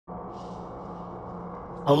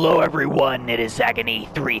Hello everyone, it is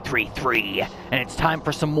Agony333, and it's time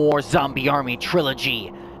for some more Zombie Army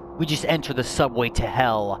Trilogy. We just entered the subway to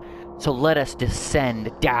hell, so let us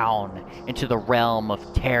descend down into the realm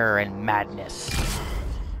of terror and madness.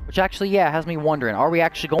 Which actually, yeah, has me wondering, are we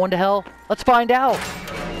actually going to hell? Let's find out!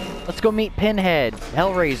 Let's go meet Pinhead,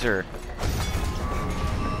 Hellraiser.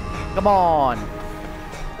 Come on!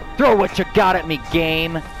 Throw what you got at me,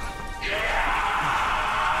 game!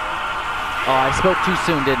 Oh, I spoke too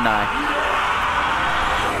soon, didn't I?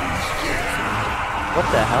 What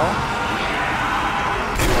the hell?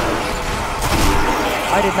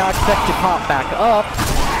 I did not expect to pop back up.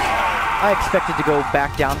 I expected to go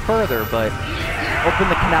back down further, but open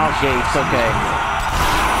the canal gates, okay.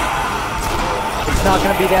 It's not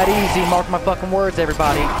gonna be that easy, mark my fucking words,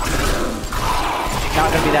 everybody. Not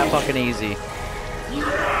gonna be that fucking easy.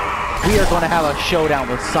 We are gonna have a showdown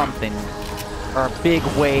with something. Or a big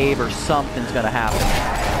wave or something's gonna happen.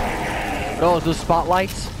 Oh, those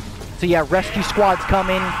spotlights? So yeah, rescue squad's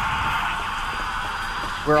coming.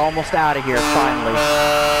 We're almost out of here, finally.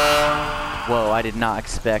 Whoa, I did not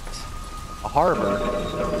expect a harbor.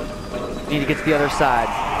 Need to get to the other side.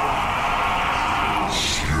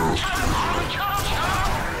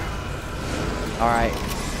 Alright.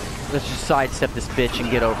 Let's just sidestep this bitch and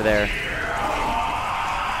get over there.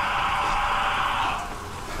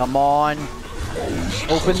 Come on.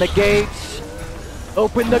 Open the gates!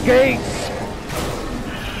 Open the gates!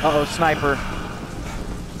 Uh-oh, sniper.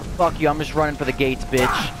 Fuck you, I'm just running for the gates,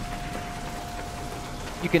 bitch.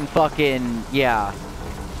 You can fucking, yeah.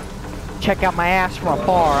 Check out my ass from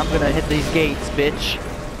afar. I'm gonna hit these gates, bitch.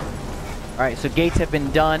 Alright, so gates have been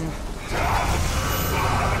done.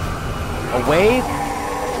 A wave?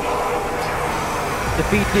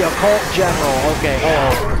 Defeat the occult general. Okay,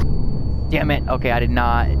 oh. Damn it. Okay, I did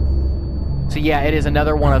not. So yeah, it is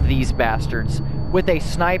another one of these bastards. With a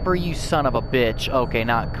sniper, you son of a bitch. Okay,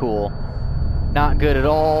 not cool. Not good at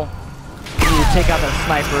all. You need to take out that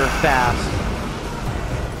sniper fast.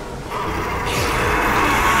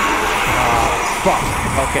 Fuck.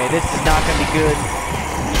 Okay, this is not gonna be good.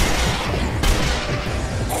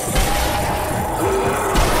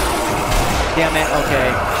 Damn it,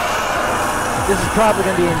 okay. This is probably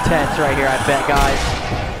gonna be intense right here, I bet, guys.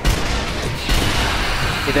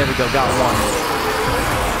 Okay, there we go, got one.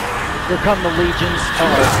 Here come the legions.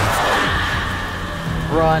 Uh-oh.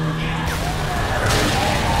 Run.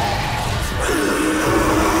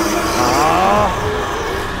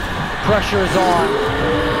 Pressure is on.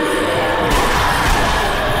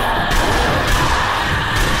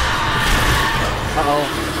 Uh-oh.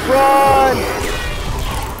 Run!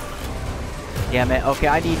 Damn it. Okay,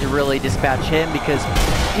 I need to really dispatch him because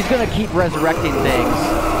he's gonna keep resurrecting things.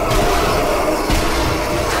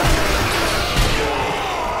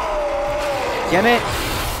 Damn it!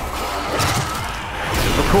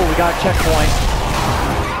 We're cool, we got a checkpoint.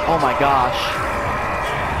 Oh my gosh.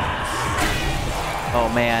 Oh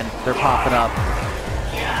man, they're popping up.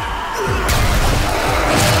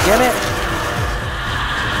 Damn it!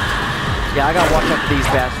 Yeah, I gotta watch out for these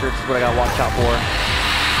bastards, is what I gotta watch out for.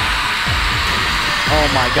 Oh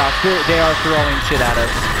my gosh, they are throwing shit at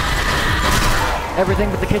us. Everything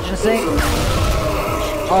but the kitchen sink?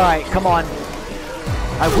 Alright, come on.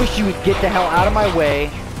 I wish you would get the hell out of my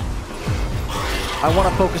way. I want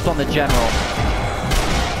to focus on the general.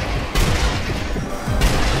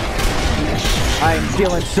 I am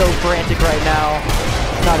feeling so frantic right now.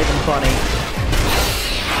 It's not even funny.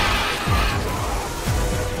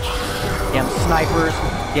 Damn snipers,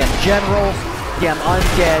 damn generals, damn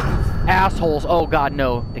undead, assholes. Oh god,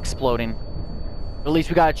 no. Exploding. At least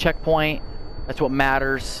we got a checkpoint. That's what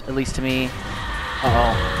matters, at least to me.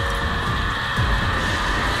 Uh-oh.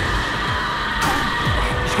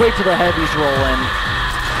 Just wait till the heavies roll in.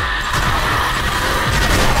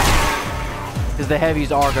 Because the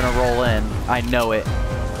heavies are going to roll in. I know it.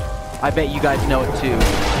 I bet you guys know it too.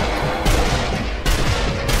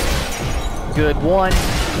 Good. 1,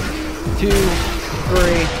 2,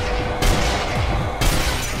 3,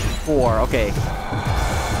 4. Okay.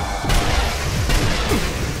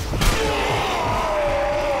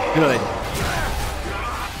 Good.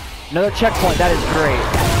 Another checkpoint. That is great.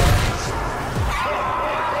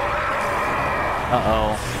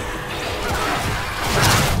 Uh-oh.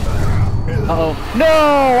 Uh-oh.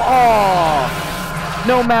 No! Oh!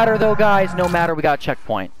 No matter, though, guys. No matter. We got a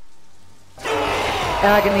checkpoint.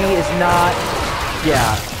 Agony is not...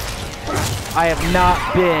 Yeah. I have not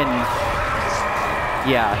been...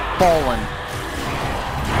 Yeah. Fallen.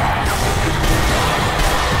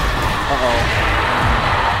 Uh-oh.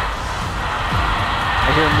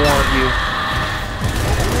 I hear more of you.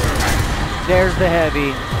 There's the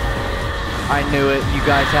heavy. I knew it. You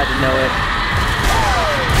guys had to know it.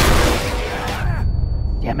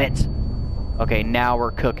 Damn it. Okay, now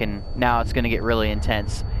we're cooking. Now it's gonna get really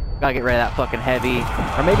intense. Gotta get rid of that fucking heavy.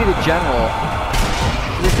 Or maybe the general.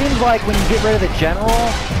 It seems like when you get rid of the general,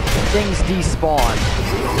 things despawn.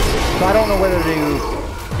 So I don't know whether to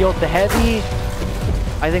deal with the heavy.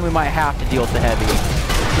 I think we might have to deal with the heavy.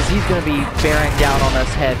 Because he's gonna be bearing down on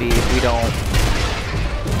us heavy if we don't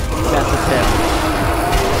mess with him.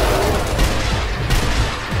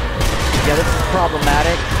 Yeah, this is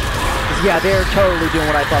problematic. Yeah, they're totally doing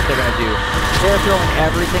what I thought they were gonna do. They're throwing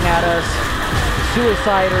everything at us. The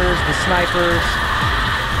suiciders, the snipers.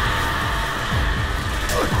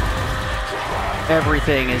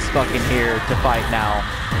 Everything is fucking here to fight now.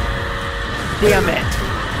 Damn it!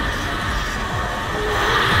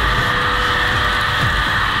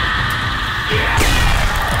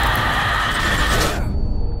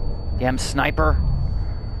 Damn sniper.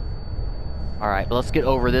 Alright, but let's get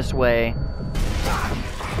over this way.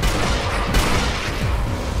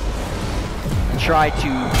 And try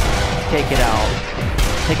to take it out.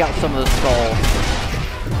 Take out some of the skulls.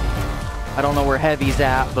 I don't know where Heavy's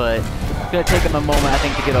at, but it's gonna take him a moment, I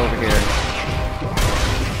think, to get over here.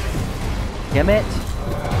 Damn it.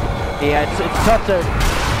 Yeah, it's tough to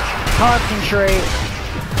concentrate.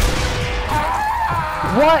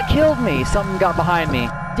 What killed me? Something got behind me.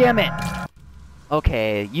 Damn it.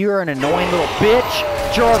 Okay, you're an annoying little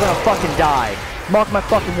bitch. You're all gonna fucking die. Mark my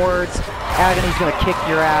fucking words. Agony's gonna kick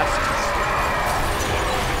your ass.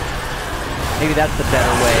 Maybe that's the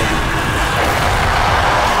better way.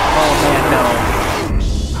 Oh man,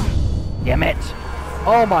 no. Damn it.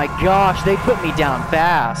 Oh my gosh, they put me down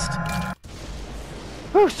fast.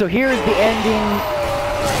 Whew, so here's the ending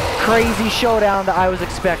crazy showdown that I was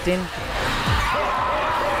expecting.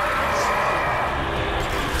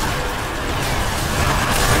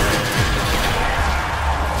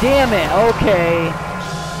 Damn it, okay.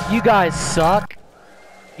 You guys suck.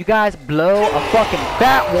 You guys blow a fucking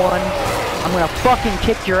fat one. I'm gonna fucking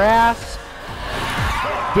kick your ass.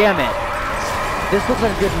 Damn it. This looks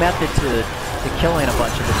like a good method to killing a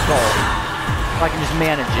bunch of the skulls. If I can just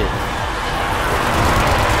manage it.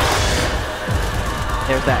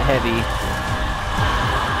 There's that heavy.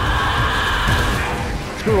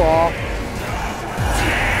 Screw off.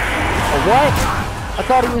 Oh, what? I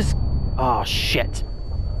thought he was... Oh, shit.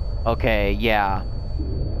 Okay, yeah.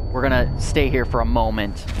 We're gonna stay here for a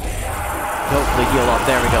moment. Hopefully heal up.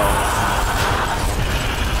 There we go.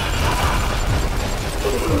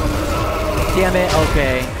 Damn it,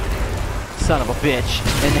 okay. Son of a bitch.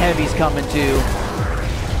 And Heavy's coming too.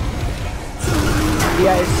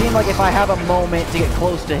 Yeah, it seemed like if I have a moment to get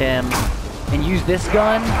close to him and use this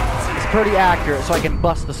gun, it's pretty accurate so I can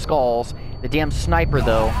bust the skulls. The damn sniper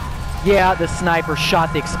though. Yeah, the sniper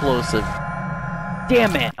shot the explosive.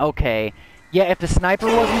 Damn it, okay. Yeah, if the sniper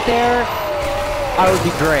wasn't there, I would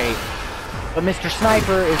be great. But Mr.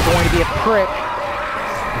 Sniper is going to be a prick.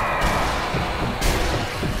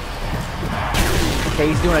 Okay,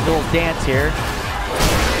 he's doing a little dance here.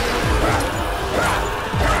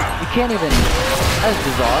 You can't even... That's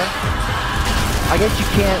bizarre. I guess you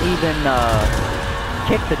can't even,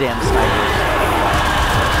 kick the damn sniper.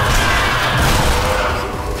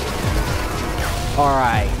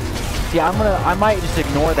 Alright. See, I might just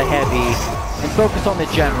ignore the heavy and focus on the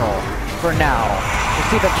general for now. Let's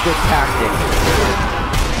see if that's a good tactic.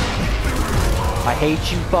 I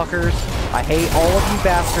hate you fuckers. I hate all of you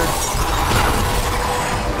bastards.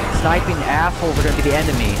 Sniping assholes are gonna be the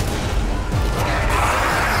enemy.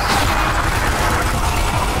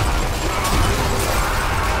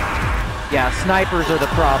 Yeah, snipers are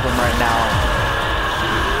the problem right now.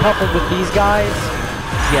 Coupled with these guys,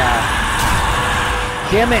 yeah.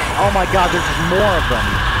 Damn it! Oh my god, there's just more of them.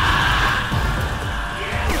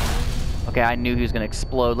 Okay, I knew he was gonna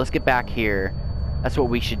explode. Let's get back here. That's what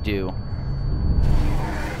we should do.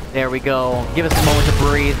 There we go. Give us a moment to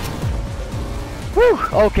breathe. Whew!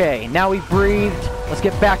 Okay, now we've breathed. Let's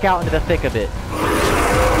get back out into the thick of it.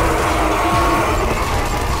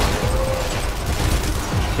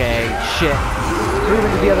 Okay, shit.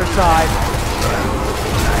 Moving to the other side.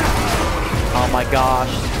 Oh my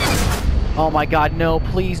gosh. Oh my god, no,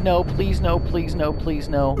 please no, please no, please no, please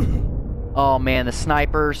no. Oh man, the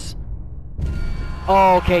snipers.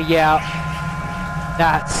 Oh, okay, yeah.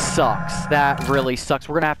 That sucks. That really sucks.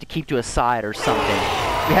 We're gonna have to keep to a side or something.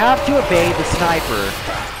 We have to evade the sniper.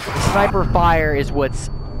 The sniper fire is what's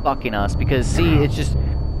fucking us because, see, it's just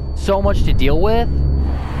so much to deal with.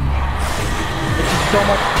 It's just so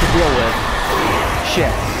much to deal with.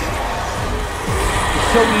 Shit.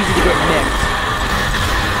 It's so easy to get nicked.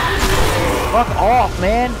 Fuck off,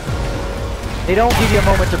 man. They don't give you a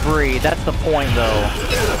moment to breathe. That's the point, though.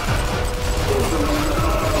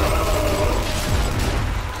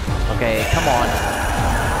 Okay, come on.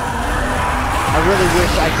 I really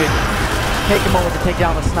wish I could take a moment to take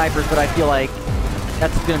down the snipers, but I feel like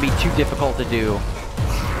that's going to be too difficult to do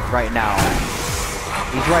right now.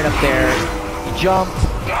 He's right up there. He jumped.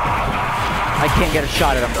 I can't get a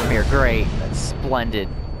shot at him from here. Great. That's splendid.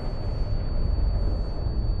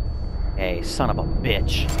 Hey, son of a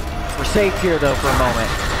bitch. We're safe here, though, for a moment.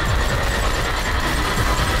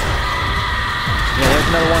 Yeah, there's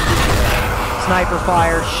another one. Sniper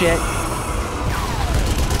fire, shit.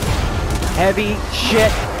 Heavy,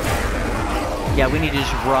 shit. Yeah, we need to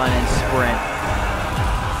just run and sprint.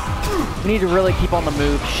 We need to really keep on the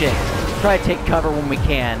move, shit. Try to take cover when we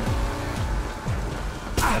can.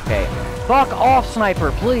 Okay. Fuck off,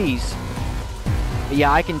 sniper, please. But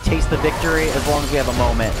yeah, I can taste the victory as long as we have a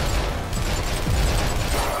moment.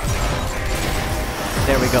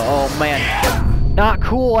 There we go. Oh, man. Not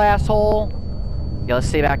cool, asshole. Yeah, let's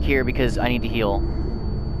stay back here because I need to heal.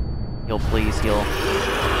 Heal, please, heal.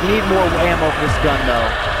 We need more ammo for this gun, though.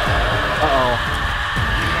 Uh-oh.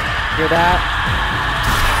 Hear that?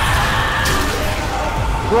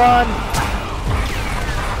 Run!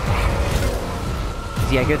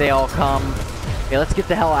 Yeah, here they all come. Okay, let's get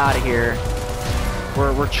the hell out of here.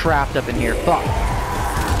 We're trapped up in here. Fuck.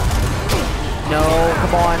 No,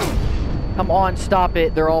 come on. Come on, stop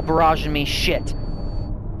it. They're all barraging me. Shit.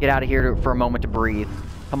 Get out of here for a moment to breathe.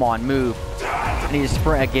 Come on, move. I need to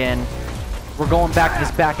sprint again. We're going back to this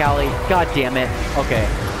back alley. God damn it. Okay.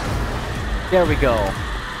 There we go.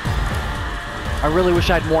 I really wish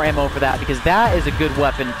I had more ammo for that, because that is a good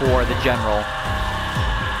weapon for the general.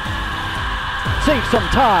 Save some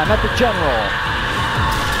time at the general.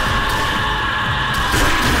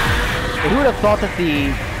 Who would have thought that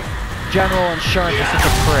the general insurance is such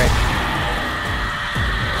a prick?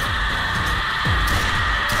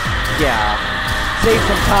 Yeah. Save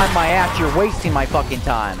some time, my ass. You're wasting my fucking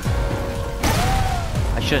time.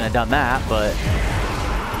 I shouldn't have done that, but...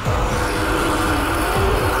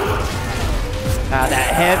 that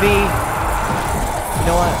heavy. You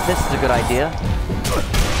know what? This is a good idea.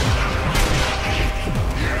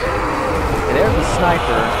 Okay, there's the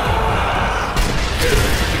sniper.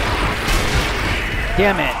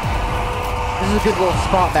 Damn it. This is a good little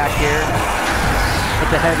spot back here. But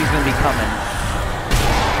the heavy's gonna be coming.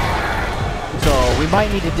 So, we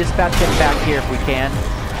might need to dispatch him back here if we can.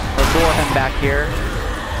 Or lure him back here.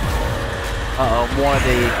 Uh-oh, more of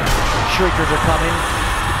the shriekers are coming.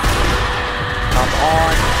 Come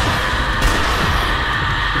on.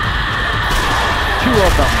 2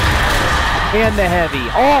 of them. And the heavy.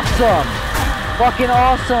 Awesome! Fucking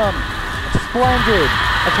awesome! Splendid!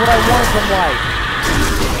 That's what I wanted from life.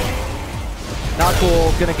 Not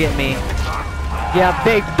cool. Gonna get me. Yeah,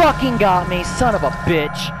 they fucking got me, son of a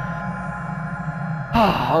bitch.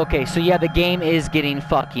 Okay, so yeah, the game is getting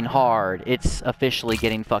fucking hard. It's officially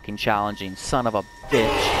getting fucking challenging. Son of a bitch.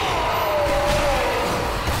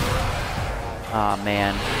 Aw,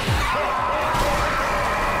 man.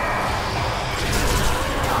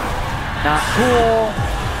 Not cool.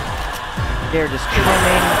 They're just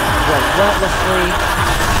coming relentlessly.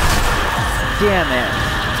 Damn it.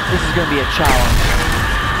 This is gonna be a challenge.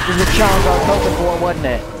 This is a challenge I was hoping for, wasn't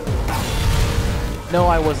it? No,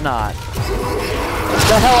 I was not.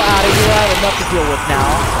 The hell out of here. I have enough to deal with now.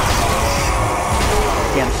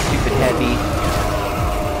 Damn stupid heavy.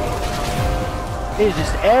 It is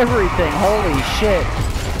just everything. Holy shit.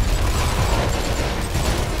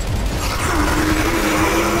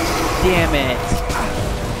 Damn it.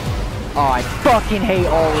 Oh, I fucking hate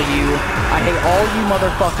all of you. I hate all you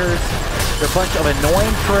motherfuckers. You're a bunch of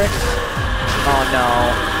annoying pricks. Oh no.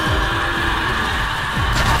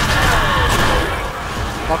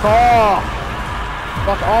 Fuck off!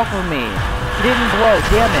 Fuck off of me. He didn't blow,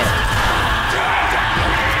 damn it.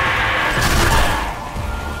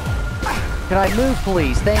 Can I move,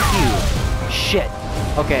 please? Thank you. Shit.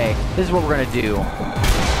 Okay, this is what we're gonna do.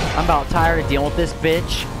 I'm about tired of dealing with this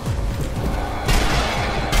bitch.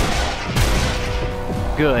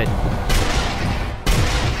 Good.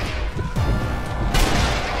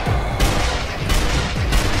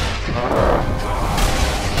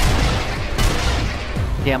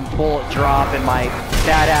 Damn bullet drop and my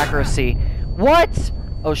bad accuracy. What?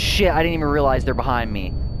 Oh shit, I didn't even realize they're behind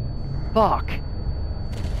me. Fuck.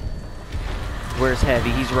 Where's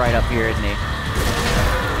Heavy? He's right up here, isn't he?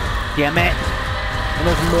 Damn it. And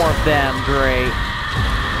there's more of them. Great.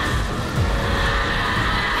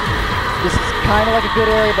 This is kind of like a good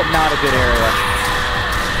area, but not a good area.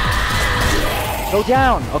 Go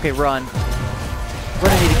down. Okay, run. We're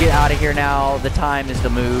gonna need to get out of here now. The time is to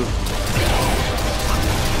move.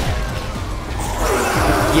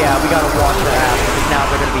 Yeah, we gotta watch our ass because now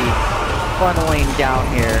they're gonna be funneling down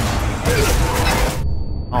here.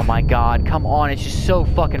 Oh my god, come on, it's just so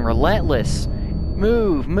fucking relentless.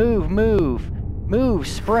 Move, move, move. Move,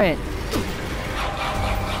 sprint.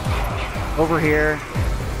 Over here.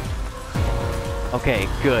 Okay,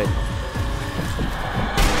 good.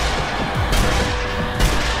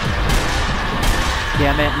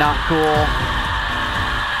 Damn it, not cool.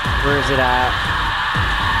 Where is it at?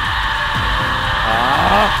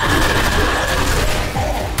 Ah!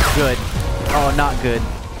 Good. Oh, not good.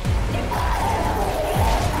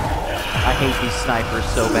 I hate these snipers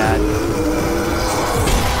so bad.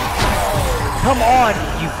 Come on,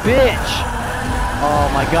 you bitch! Oh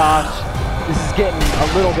my gosh. This is getting a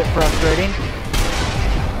little bit frustrating.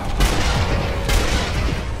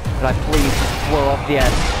 Could I please just blow up the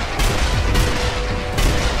end?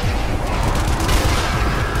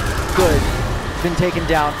 Good. Been taken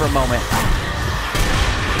down for a moment.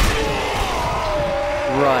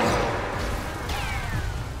 Run.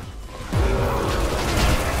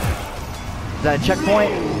 Is that a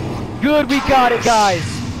checkpoint? Good, we got it, guys!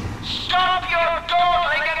 Stop your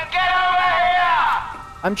dawdling and get over here!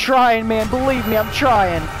 I'm trying, man. Believe me, I'm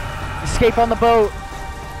trying. Escape on the boat.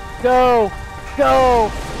 Go!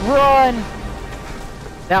 Go! Run!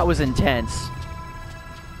 That was intense.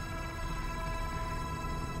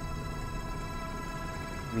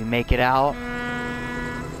 We make it out.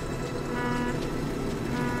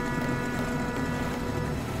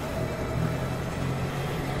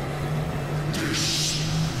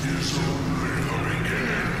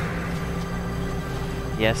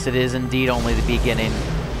 Yes, it is indeed only the beginning.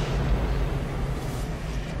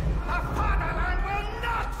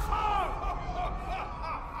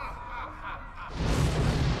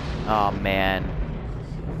 Oh man.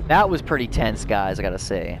 That was pretty tense, guys, I gotta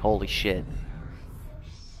say. Holy shit.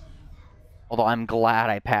 Although I'm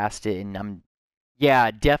glad I passed it, and I'm,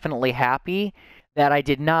 yeah, definitely happy that I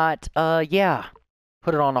did not, yeah,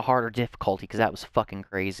 put it on a harder difficulty, because that was fucking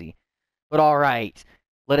crazy. But alright.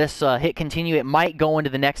 Let us hit continue. It might go into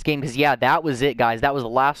the next game, because, yeah, that was it, guys. That was the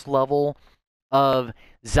last level of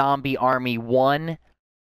Zombie Army 1,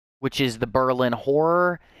 which is the Berlin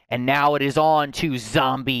Horror. And now it is on to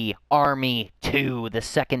Zombie Army 2, the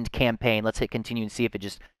second campaign. Let's hit continue and see if it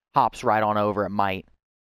just hops right on over. It might.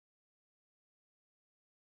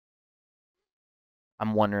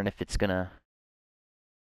 I'm wondering if it's gonna...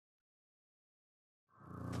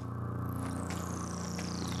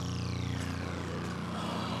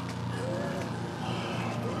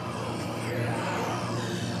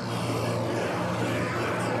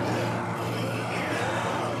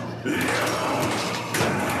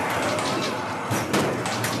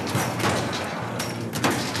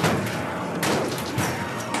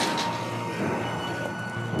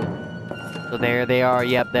 So there they are.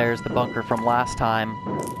 Yep, there's the bunker from last time.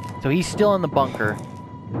 So he's still in the bunker.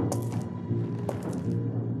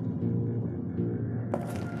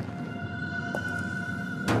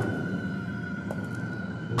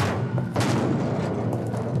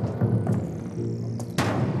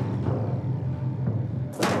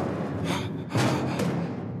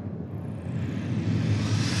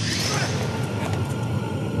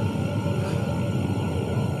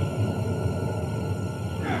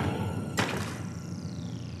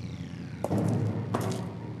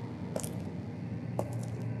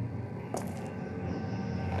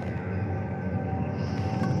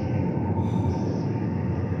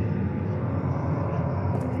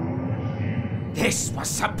 This was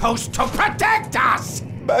supposed to protect us!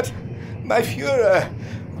 But, my Führer,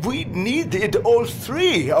 we needed all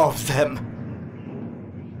three of them.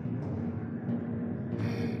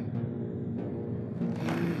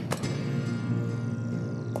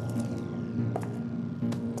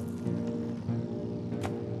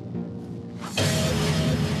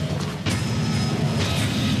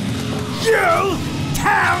 You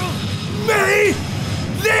tell me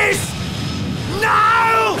this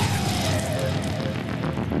now!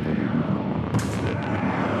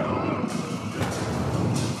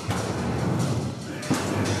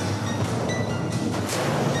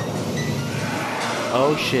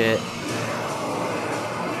 Oh shit.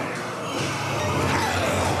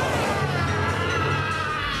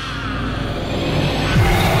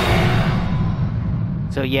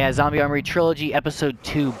 So yeah, Zombie Army Trilogy Episode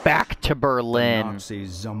 2, Back to Berlin. The Nazi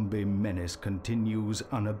zombie menace continues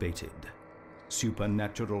unabated.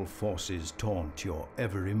 Supernatural forces taunt your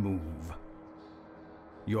every move.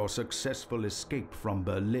 Your successful escape from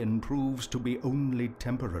Berlin proves to be only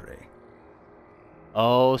temporary.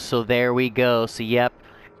 Oh, so there we go. So, yep.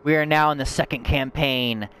 We are now in the second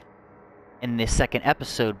campaign. In the second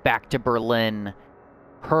episode, Back to Berlin,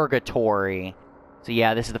 Purgatory. So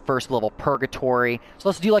yeah, this is the first level, Purgatory. So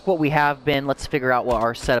let's do like what we have been. Let's figure out what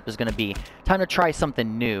our setup is going to be. Time to try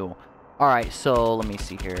something new. Alright, so let me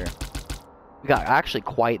see here. We got actually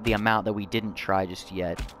quite the amount that we didn't try just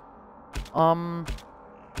yet.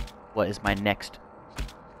 What is my next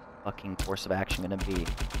fucking course of action going to be?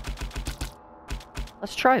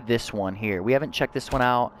 Let's try this one here. We haven't checked this one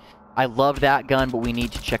out. I love that gun, but we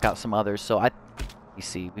need to check out some others. So you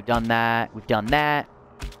see, we've done that. We've done that.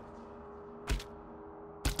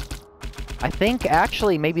 I think,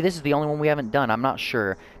 actually, maybe this is the only one we haven't done. I'm not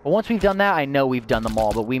sure. But once we've done that, I know we've done them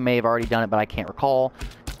all. But we may have already done it, but I can't recall.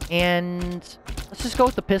 And let's just go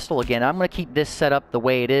with the pistol again. I'm going to keep this set up the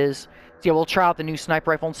way it is. So yeah, we'll try out the new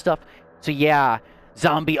sniper rifle and stuff. So yeah,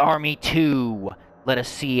 Zombie Army 2. Let us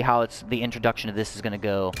see how the introduction of this is going to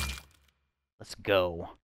go. Let's go.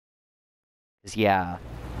 'Cause yeah.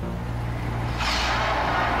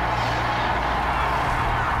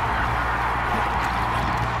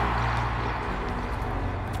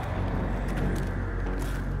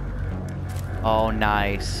 Oh,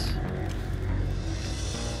 nice.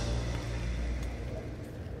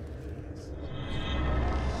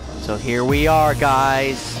 So here we are,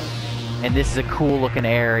 guys. And this is a cool looking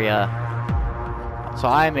area. So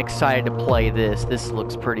I'm excited to play this. This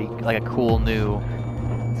looks pretty like a cool new.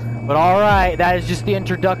 But alright, that is just the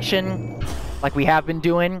introduction, like we have been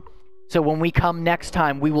doing. So when we come next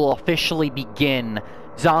time, we will officially begin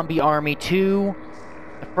Zombie Army 2,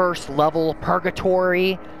 the first level,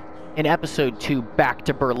 Purgatory, in Episode 2, Back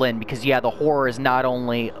to Berlin. Because, yeah, the horror is not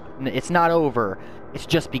only... It's not over. It's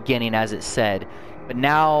just beginning, as it said. But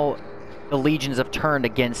now, the legions have turned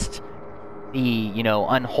against the, you know,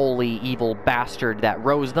 unholy, evil bastard that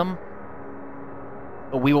rose them.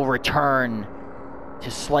 But we will return to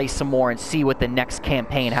slay some more and see what the next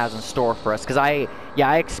campaign has in store for us. Because I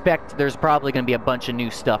expect there's probably going to be a bunch of new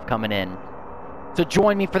stuff coming in. So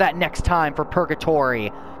join me for that next time for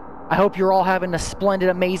Purgatory. I hope you're all having a splendid,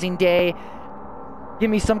 amazing day. Give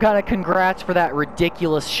me some kind of congrats for that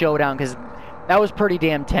ridiculous showdown, because that was pretty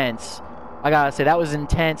damn tense. I gotta say, that was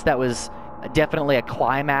intense. That was definitely a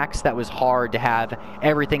climax. That was hard to have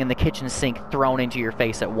everything in the kitchen sink thrown into your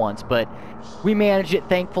face at once. But we managed it,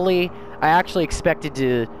 thankfully. I actually expected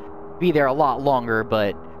to be there a lot longer,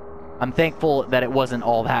 but I'm thankful that it wasn't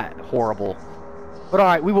all that horrible. But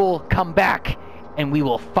alright, we will come back, and we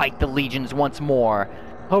will fight the legions once more.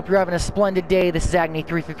 Hope you're having a splendid day. This is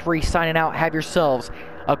Agony333 signing out. Have yourselves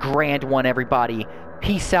a grand one, everybody.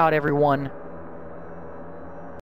 Peace out, everyone.